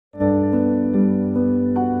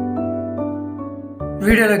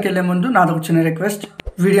వీడియోలోకి వెళ్ళే ముందు నాది ఒక చిన్న రిక్వెస్ట్,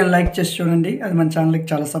 వీడియోని లైక్ చేసి చూడండి, అది మన ఛానల్కి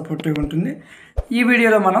చాలా సపోర్టివ్గా ఉంటుంది. ఈ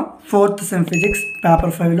వీడియోలో మనం 4th sem physics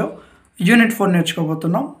paper 5లో unit 4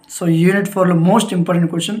 నేర్చుకోబోతున్నాం. So unit 4లో most important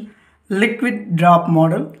question liquid drop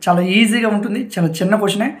model. చాలా ఈజీగా ఉంటుంది, చాలా చిన్న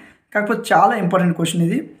క్వశ్చనే, కాకపోతే చాలా ఇంపార్టెంట్ క్వశ్చన్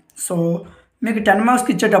ఇది. సో మీకు 10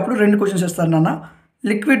 మార్క్స్కి ఇచ్చేటప్పుడు 2 క్వశ్చన్స్ ఇస్తారు నాన్న.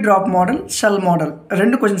 Liquid drop model, shell model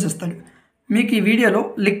 2 questions ఇస్తాడు. మీకు ఈ వీడియోలో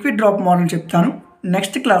లిక్విడ్ డ్రాప్ మోడల్ చెప్తాను,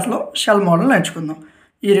 నెక్స్ట్ క్లాస్లో షెల్ మోడల్ నేర్చుకుందాం.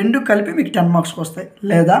 ఈ 2 కలిపి మీకు 10 మార్క్స్కి వస్తాయి,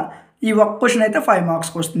 లేదా ఈ ఒక్క క్వశ్చన్ అయితే 5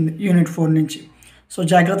 మార్క్స్కి వస్తుంది యూనిట్ 4 నుంచి. సో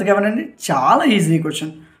జాగ్రత్తగా వినండి, చాలా ఈజీ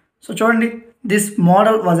క్వశ్చన్. సో చూడండి, this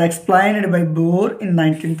model was explained by bore in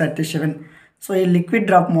 1937. So ఈ లిక్విడ్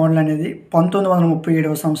డ్రాప్ మోడల్ అనేది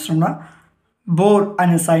 1937వ సంవత్సరంలో బోర్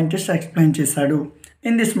అనే సైంటిస్ట్ ఎక్స్ప్లెయిన్ చేశాడు.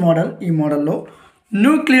 ఇన్ దిస్ మోడల్, ఈ మోడల్లో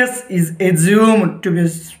nucleus is assumed to be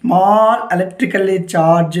small electrically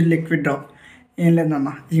charged liquid drop. ఏం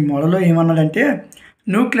లేదన్న, ఈ మోడల్లో ఏమన్నాడంటే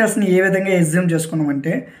న్యూక్లియస్ని ఏ విధంగా ఎజ్యూమ్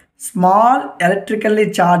చేసుకున్నామంటే small electrically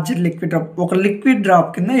charged liquid drop, ఒక లిక్విడ్ డ్రాప్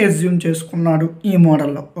కింద ఎజ్యూమ్ చేసుకున్నాడు ఈ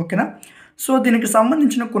మోడల్లో. ఓకేనా? సో దీనికి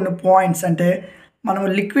సంబంధించిన కొన్ని పాయింట్స్, అంటే మనం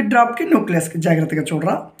లిక్విడ్ డ్రాప్కి న్యూక్లియస్కి జాగ్రత్తగా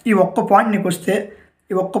చూడరా. ఈ ఒక్క పాయింట్ నీకు వస్తే,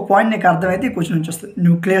 ఈ ఒక్క పాయింట్ నీకు అర్థమైతే ఈ క్వశ్చన్ నుంచి వస్తుంది.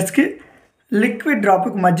 న్యూక్లియస్కి లిక్విడ్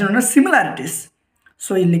డ్రాప్కి మధ్య ఉన్న సిమిలారిటీస్.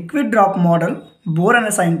 సో ఈ లిక్విడ్ డ్రాప్ మోడల్ బోర్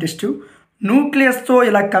అనే సైంటిస్టు న్యూక్లియస్తో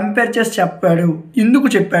ఇలా కంపేర్ చేసి చెప్పాడు. ఎందుకు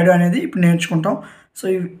చెప్పాడు అనేది ఇప్పుడు నేర్చుకుంటాం. సో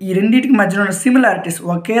ఈ రెండింటికి మధ్యలో ఉన్న సిమిలారిటీస్,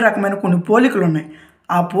 ఒకే రకమైన కొన్ని పోలికలు ఉన్నాయి.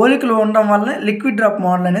 ఆ పోలికలు ఉండడం వల్ల లిక్విడ్ డ్రాప్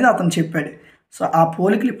మోడల్ అనేది అతను చెప్పాడు. సో ఆ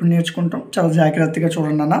పోలికలు ఇప్పుడు నేర్చుకుంటాం. చాలా జాగ్రత్తగా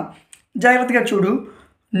చూడండి అన్న, జాగ్రత్తగా చూడు.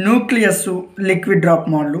 న్యూక్లియస్ లిక్విడ్ డ్రాప్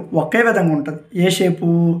మోడల్ ఒకే విధంగా ఉంటుంది. ఏ షేపు?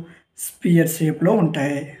 స్పియర్ షేప్లో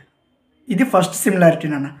ఉంటాయి. ఇది ఫస్ట్ సిమిలారిటీ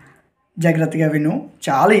నాన్న, జాగ్రత్తగా విను,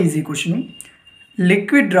 చాలా ఈజీ క్వశ్చన్.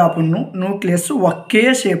 లిక్విడ్ డ్రాప్ను న్యూక్లియస్ ఒకే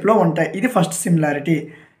షేప్లో ఉంటాయి, ఇది first similarity.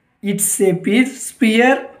 It's shape is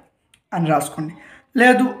spear అని రాసుకోండి.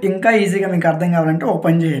 లేదు ఇంకా ఈజీగా మీకు అర్థం కావాలంటే ఒక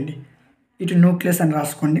పని చేయండి, ఇటు న్యూక్లియస్ అని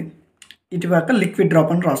రాసుకోండి, ఇటు పక్క లిక్విడ్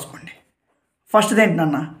డ్రాప్ అని రాసుకోండి. ఫస్ట్ది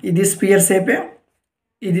ఏంటన్న, ఇది స్పియర్ షేపే,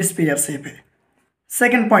 ఇది స్పియర్ షేపే.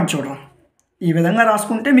 సెకండ్ పాయింట్ చూడరా, ఈ విధంగా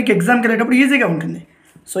రాసుకుంటే మీకు ఎగ్జామ్కి వెళ్ళేటప్పుడు ఈజీగా ఉంటుంది.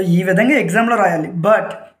 సో ఈ విధంగా ఎగ్జామ్లో రాయాలి,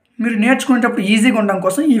 బట్ మీరు నేర్చుకునేటప్పుడు ఈజీగా ఉండడం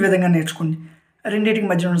కోసం ఈ విధంగా నేర్చుకోండి. రెండింటికి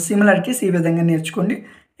మధ్య ఉన్న సిమిలారిటీస్ ఈ విధంగా నేర్చుకోండి,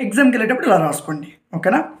 ఎగ్జామ్కి వెళ్ళేటప్పుడు ఇలా రాసుకోండి.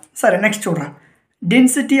 ఓకేనా? సరే, నెక్స్ట్ చూడరా.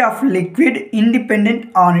 Density of liquid independent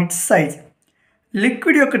on it's size.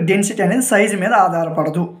 Liquid యొక్క డెన్సిటీ అనేది సైజు మీద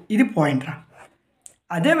ఆధారపడదు, ఇది పాయింట్ రా.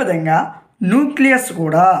 అదేవిధంగా న్యూక్లియస్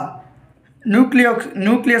కూడా,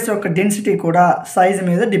 న్యూక్లియస్ యొక్క డెన్సిటీ కూడా సైజు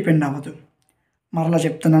మీద డిపెండ్ అవ్వదు. మరలా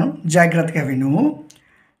చెప్తున్నాను, జాగ్రత్తగా విను.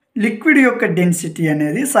 లిక్విడ్ యొక్క డెన్సిటీ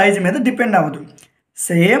అనేది సైజు మీద డిపెండ్ అవ్వదు.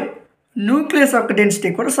 సేమ్ న్యూక్లియస్ యొక్క డెన్సిటీ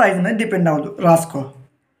కూడా సైజు మీద డిపెండ్ అవ్వదు, రాసుకో.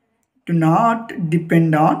 Do not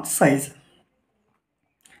depend on size.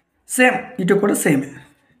 Same, ఇటు కూడా సేమ్.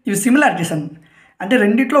 ఇవి సిమిలారిటీస్ అంటే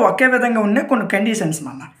రెండిట్లో ఒకే విధంగా ఉండే కొన్ని కండిషన్స్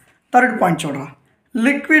అన్న. థర్డ్ పాయింట్ చూడరా.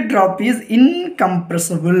 Liquid drop is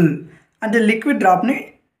incompressible. అంటే లిక్విడ్ డ్రాప్ని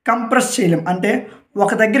కంప్రెస్ చేయలేము, అంటే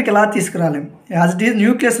ఒక దగ్గరికి ఎలా తీసుకురాలేము. యాజ్ ఇట్ ఈజ్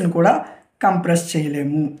న్యూక్లియస్ని కూడా కంప్రెస్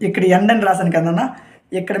చేయలేము. ఇక్కడ ఎండ్ అని రాశాను కదన్నా,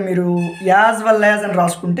 ఇక్కడ మీరు యాజ్ వెల్ యాజ్ అని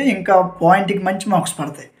రాసుకుంటే ఇంకా పాయింట్కి మంచి మార్క్స్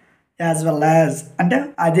పడతాయి. యాజ్ వెల్ యాజ్ అంటే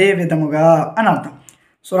అదే విధముగా అని అర్థం.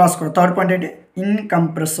 సో రాసుకోండి. థర్డ్ పాయింట్ ఏంటి?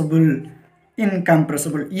 ఇన్కంప్రెసిబుల్.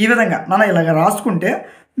 ఇన్కంప్రెసిబుల్ ఈ విధంగా మనం ఇలాగ రాసుకుంటే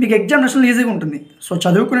మీకు ఎగ్జామినేషన్లో ఈజీగా ఉంటుంది. సో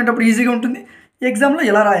చదువుకునేటప్పుడు ఈజీగా ఉంటుంది, ఎగ్జామ్లో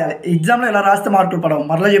ఇలా రాయాలి. ఎగ్జామ్లో ఇలా రాస్తే మార్కులు పడవు.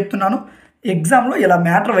 మరలా చెప్తున్నాను, ఎగ్జామ్లో ఇలా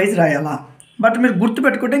మ్యాటర్ వైజ్ రాయాలా. బట్ మీరు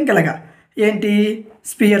గుర్తుపెట్టుకుంటే ఇంకెలాగా ఏంటి?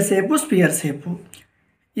 Spear shape, spear shape.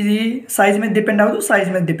 ఇది సైజ్ మీద డిపెండ్ అవ్వదు, సైజ్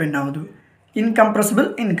మీద డిపెండ్ అవ్వదు. Incompressible,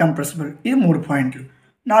 incompressible. ఇది 3 పాయింట్లు.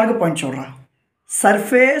 4 పాయింట్ చూడరా.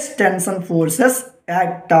 Surface tension forces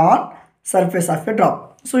act on surface of a drop.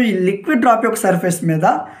 So ఈ లిక్విడ్ డ్రాప్ యొక్క సర్ఫేస్ మీద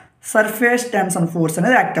సర్ఫేస్ టెన్షన్ ఫోర్స్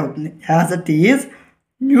అనేది యాక్ట్ అవుతుంది. యాజ్ ఇట్ ఈజ్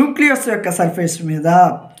న్యూక్లియస్ యొక్క సర్ఫేస్ మీద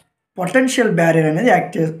పొటెన్షియల్ బ్యారియర్ అనేది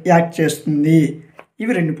యాక్ట్ చేస్తుంది.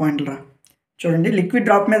 ఇవి 2 పాయింట్లు రా. చూడండి, లిక్విడ్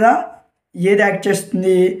డ్రాప్ మీద ఏది యాక్ట్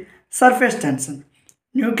చేస్తుంది? Surface tension.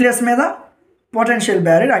 న్యూక్లియస్ మీద పొటెన్షియల్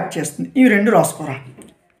బ్యారియర్ యాక్ట్ చేస్తుంది. ఇవి 2 రాసుకోరా.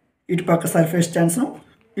 ఇటు పక్క సర్ఫేస్ టెన్షన్,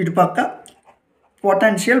 ఇటు పక్క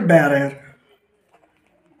potential barrier.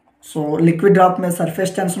 So liquid drop మీద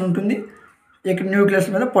సర్ఫేస్ టెన్షన్ ఉంటుంది, ఇక్కడ న్యూక్లియస్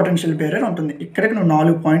మీద పొటెన్షియల్ బ్యారియర్ ఉంటుంది. ఇక్కడికి నువ్వు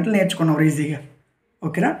 4 పాయింట్లు నేర్చుకున్నావు ఈజీగా.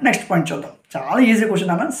 ఓకేనా? నెక్స్ట్ పాయింట్ చూద్దాం. చాలా ఈజీ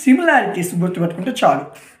క్వశ్చన్ అన్న, సిమిలారిటీస్ గుర్తుపెట్టుకుంటే చాలు.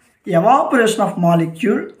 Evaporation of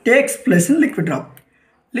molecule takes place in liquid drop.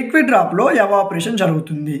 Liquid డ్రాప్లో evaporation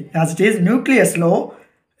జరుగుతుంది. యాజ్ ఇట్ ఈజ్ న్యూక్లియస్లో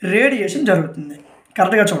రేడియేషన్ జరుగుతుంది.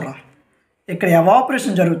 కరెక్ట్గా చూడరా, ఇక్కడ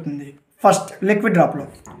ఎవాపరేషన్ జరుగుతుంది ఫస్ట్ లిక్విడ్ డ్రాప్లో,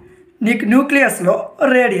 నీకు న్యూక్లియస్లో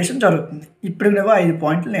రేడియేషన్ జరుగుతుంది. ఇప్పుడు నువ్వు 5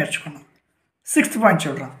 పాయింట్లు నేర్చుకున్నావు. సిక్స్త్ పాయింట్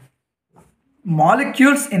చూడరా,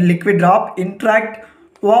 molecules in liquid drop interact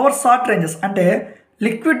over short ranges. అంటే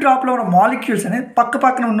లిక్విడ్ డ్రాప్లో ఉన్న మాలిక్యూల్స్ అనేది పక్క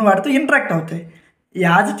పక్కన ఉన్న వాటితో ఇంట్రాక్ట్ అవుతాయి.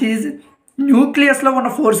 యాజ్ ఇట్ ఈజ్ న్యూక్లియస్లో ఉన్న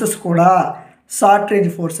ఫోర్సెస్ కూడా షార్ట్ రేంజ్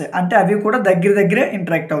ఫోర్సే, అంటే అవి కూడా దగ్గరే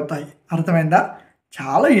ఇంటరాక్ట్ అవుతాయి. అర్థమైందా?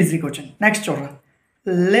 చాలా ఈజీగా వచ్చింది. నెక్స్ట్ చూడరా,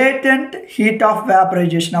 latent heat of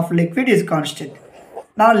vaporisation of liquid is constant.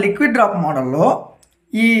 నా లిక్విడ్ డ్రాప్ మోడల్లో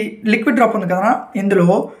ఈ లిక్విడ్ డ్రాప్ ఉంది కదా, ఇందులో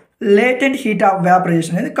లేటెంట్ హీట్ ఆఫ్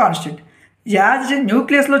వ్యాపరైజేషన్ అనేది కాన్స్టెంట్. యాజ్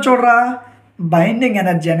న్యూక్లియస్లో చూడరా, బైండింగ్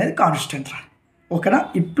ఎనర్జీ అనేది కాన్స్టెంట్ రా. ఓకేనా?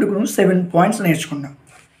 ఇప్పుడు నువ్వు 7 పాయింట్స్ నేర్చుకున్నావు.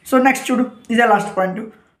 సో నెక్స్ట్ చూడు, ఇదే last point.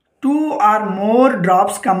 2 or more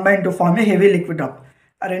drops combine to form a heavy liquid drop.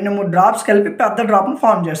 2-3 drops కలిపి పెద్ద డ్రాప్ను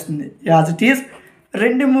ఫామ్ చేస్తుంది. యాజ్ ఇట్ ఈస్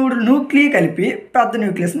 2-3 న్యూక్లియీ కలిపి పెద్ద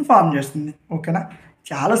న్యూక్లియస్ని ఫామ్ చేస్తుంది. ఓకేనా?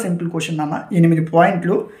 చాలా సింపుల్ క్వశ్చన్ అన్న. 8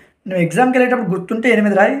 పాయింట్లు. నువ్వు ఎగ్జామ్కి వెళ్ళేటప్పుడు గుర్తుంటే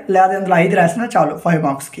 8 రాయి, లేదా అందులో 5 రాసినా చాలు 5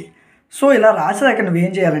 మార్క్స్కి. సో ఇలా రాసేదాకా నువ్వు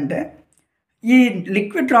ఏం చేయాలంటే ఈ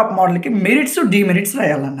liquid drop మోడల్కి merits demerits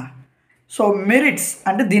రాయాలన్న. So merits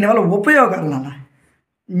అంటే దీనివల్ల ఉపయోగాలన్న,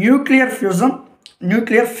 nuclear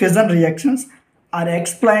fusion reactions are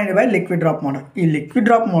explained by liquid drop model. ఈ లిక్విడ్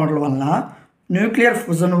డ్రాప్ మోడల్ వల్ల న్యూక్లియర్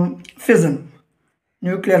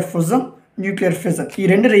ఫిజన్ ఈ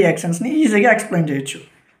 2 రియాక్షన్స్ని ఈజీగా ఎక్స్ప్లెయిన్ చేయొచ్చు.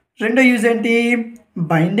 రెండో యూజ్ ఏంటి?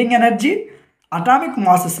 బైండింగ్ ఎనర్జీ, అటామిక్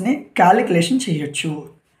మాసెస్ని క్యాలిక్యులేషన్ చేయొచ్చు.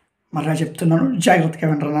 మరలా చెప్తున్నాను, జాగ్రత్తగా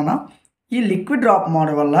వినరానా. ఈ లిక్విడ్ డ్రాప్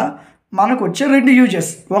మోడల్ వల్ల మనకు వచ్చే 2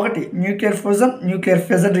 యూజెస్. ఒకటి, న్యూక్లియర్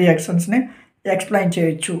ఫిజన్ రియాక్షన్స్ని ఎక్స్ప్లెయిన్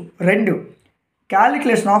చేయొచ్చు. 2,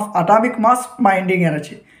 calculation of atomic mass, binding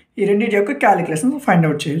energy. ఈ రెండింటి యొక్క క్యాలిక్యులేషన్ ఫైండ్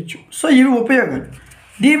అవుట్ చేయొచ్చు. సో ఇవి ఉపయోగాలు.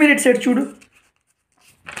 డిమెరిట్స్ ఎటు చూడు,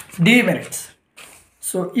 demerits.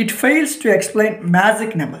 So it fails to explain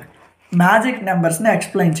magic నెంబర్స్ని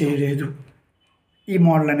explain చేయలేదు ఈ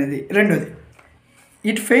మోడల్ అనేది. రెండోది,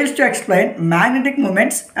 it fails to explain magnetic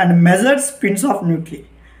moments and measured spins of nuclear.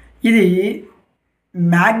 ఇది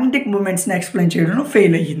మ్యాగ్నెటిక్ మూమెంట్స్ని ఎక్స్ప్లెయిన్ చేయడంలో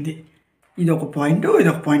ఫెయిల్ అయ్యింది. ఇది ఒక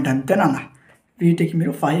పాయింట్ అంతేనన్న. వీటికి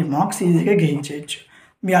మీరు 5 మార్క్స్ ఈజీగా గెయిన్ చేయొచ్చు.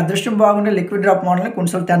 మీ అదృష్టం బాగుంటే లిక్విడ్ డ్రాప్ మోడల్ని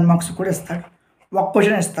కొన్నిసార్లు 10 మార్క్స్ కూడా ఇస్తాడు, ఒక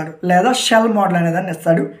క్వశ్చన్ ఇస్తాడు, లేదా షెల్ మోడల్ అనేదాన్ని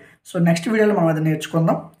ఇస్తాడు. సో నెక్స్ట్ వీడియోలో మనం అది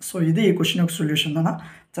నేర్చుకుందాం. సో ఇది ఈ క్వశ్చన్ యొక్క సొల్యూషన్ అన్న.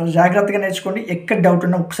 చాలా జాగ్రత్తగా నేర్చుకోండి. ఎక్కడ డౌట్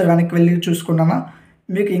ఉన్నా ఒకసారి వెనక్కి వెళ్ళి చూసుకున్నానా.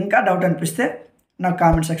 మీకు ఇంకా డౌట్ అనిపిస్తే నాకు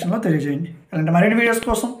కామెంట్ సెక్షన్లో తెలియజేయండి. అలాంటి మరిన్ని వీడియోస్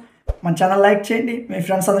కోసం మన ఛానల్ లైక్ చేయండి, మీ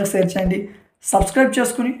ఫ్రెండ్స్ అందరికి షేర్ చేయండి, సబ్స్క్రైబ్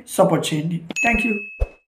చేసుకుని సపోర్ట్ చేయండి. Thank you.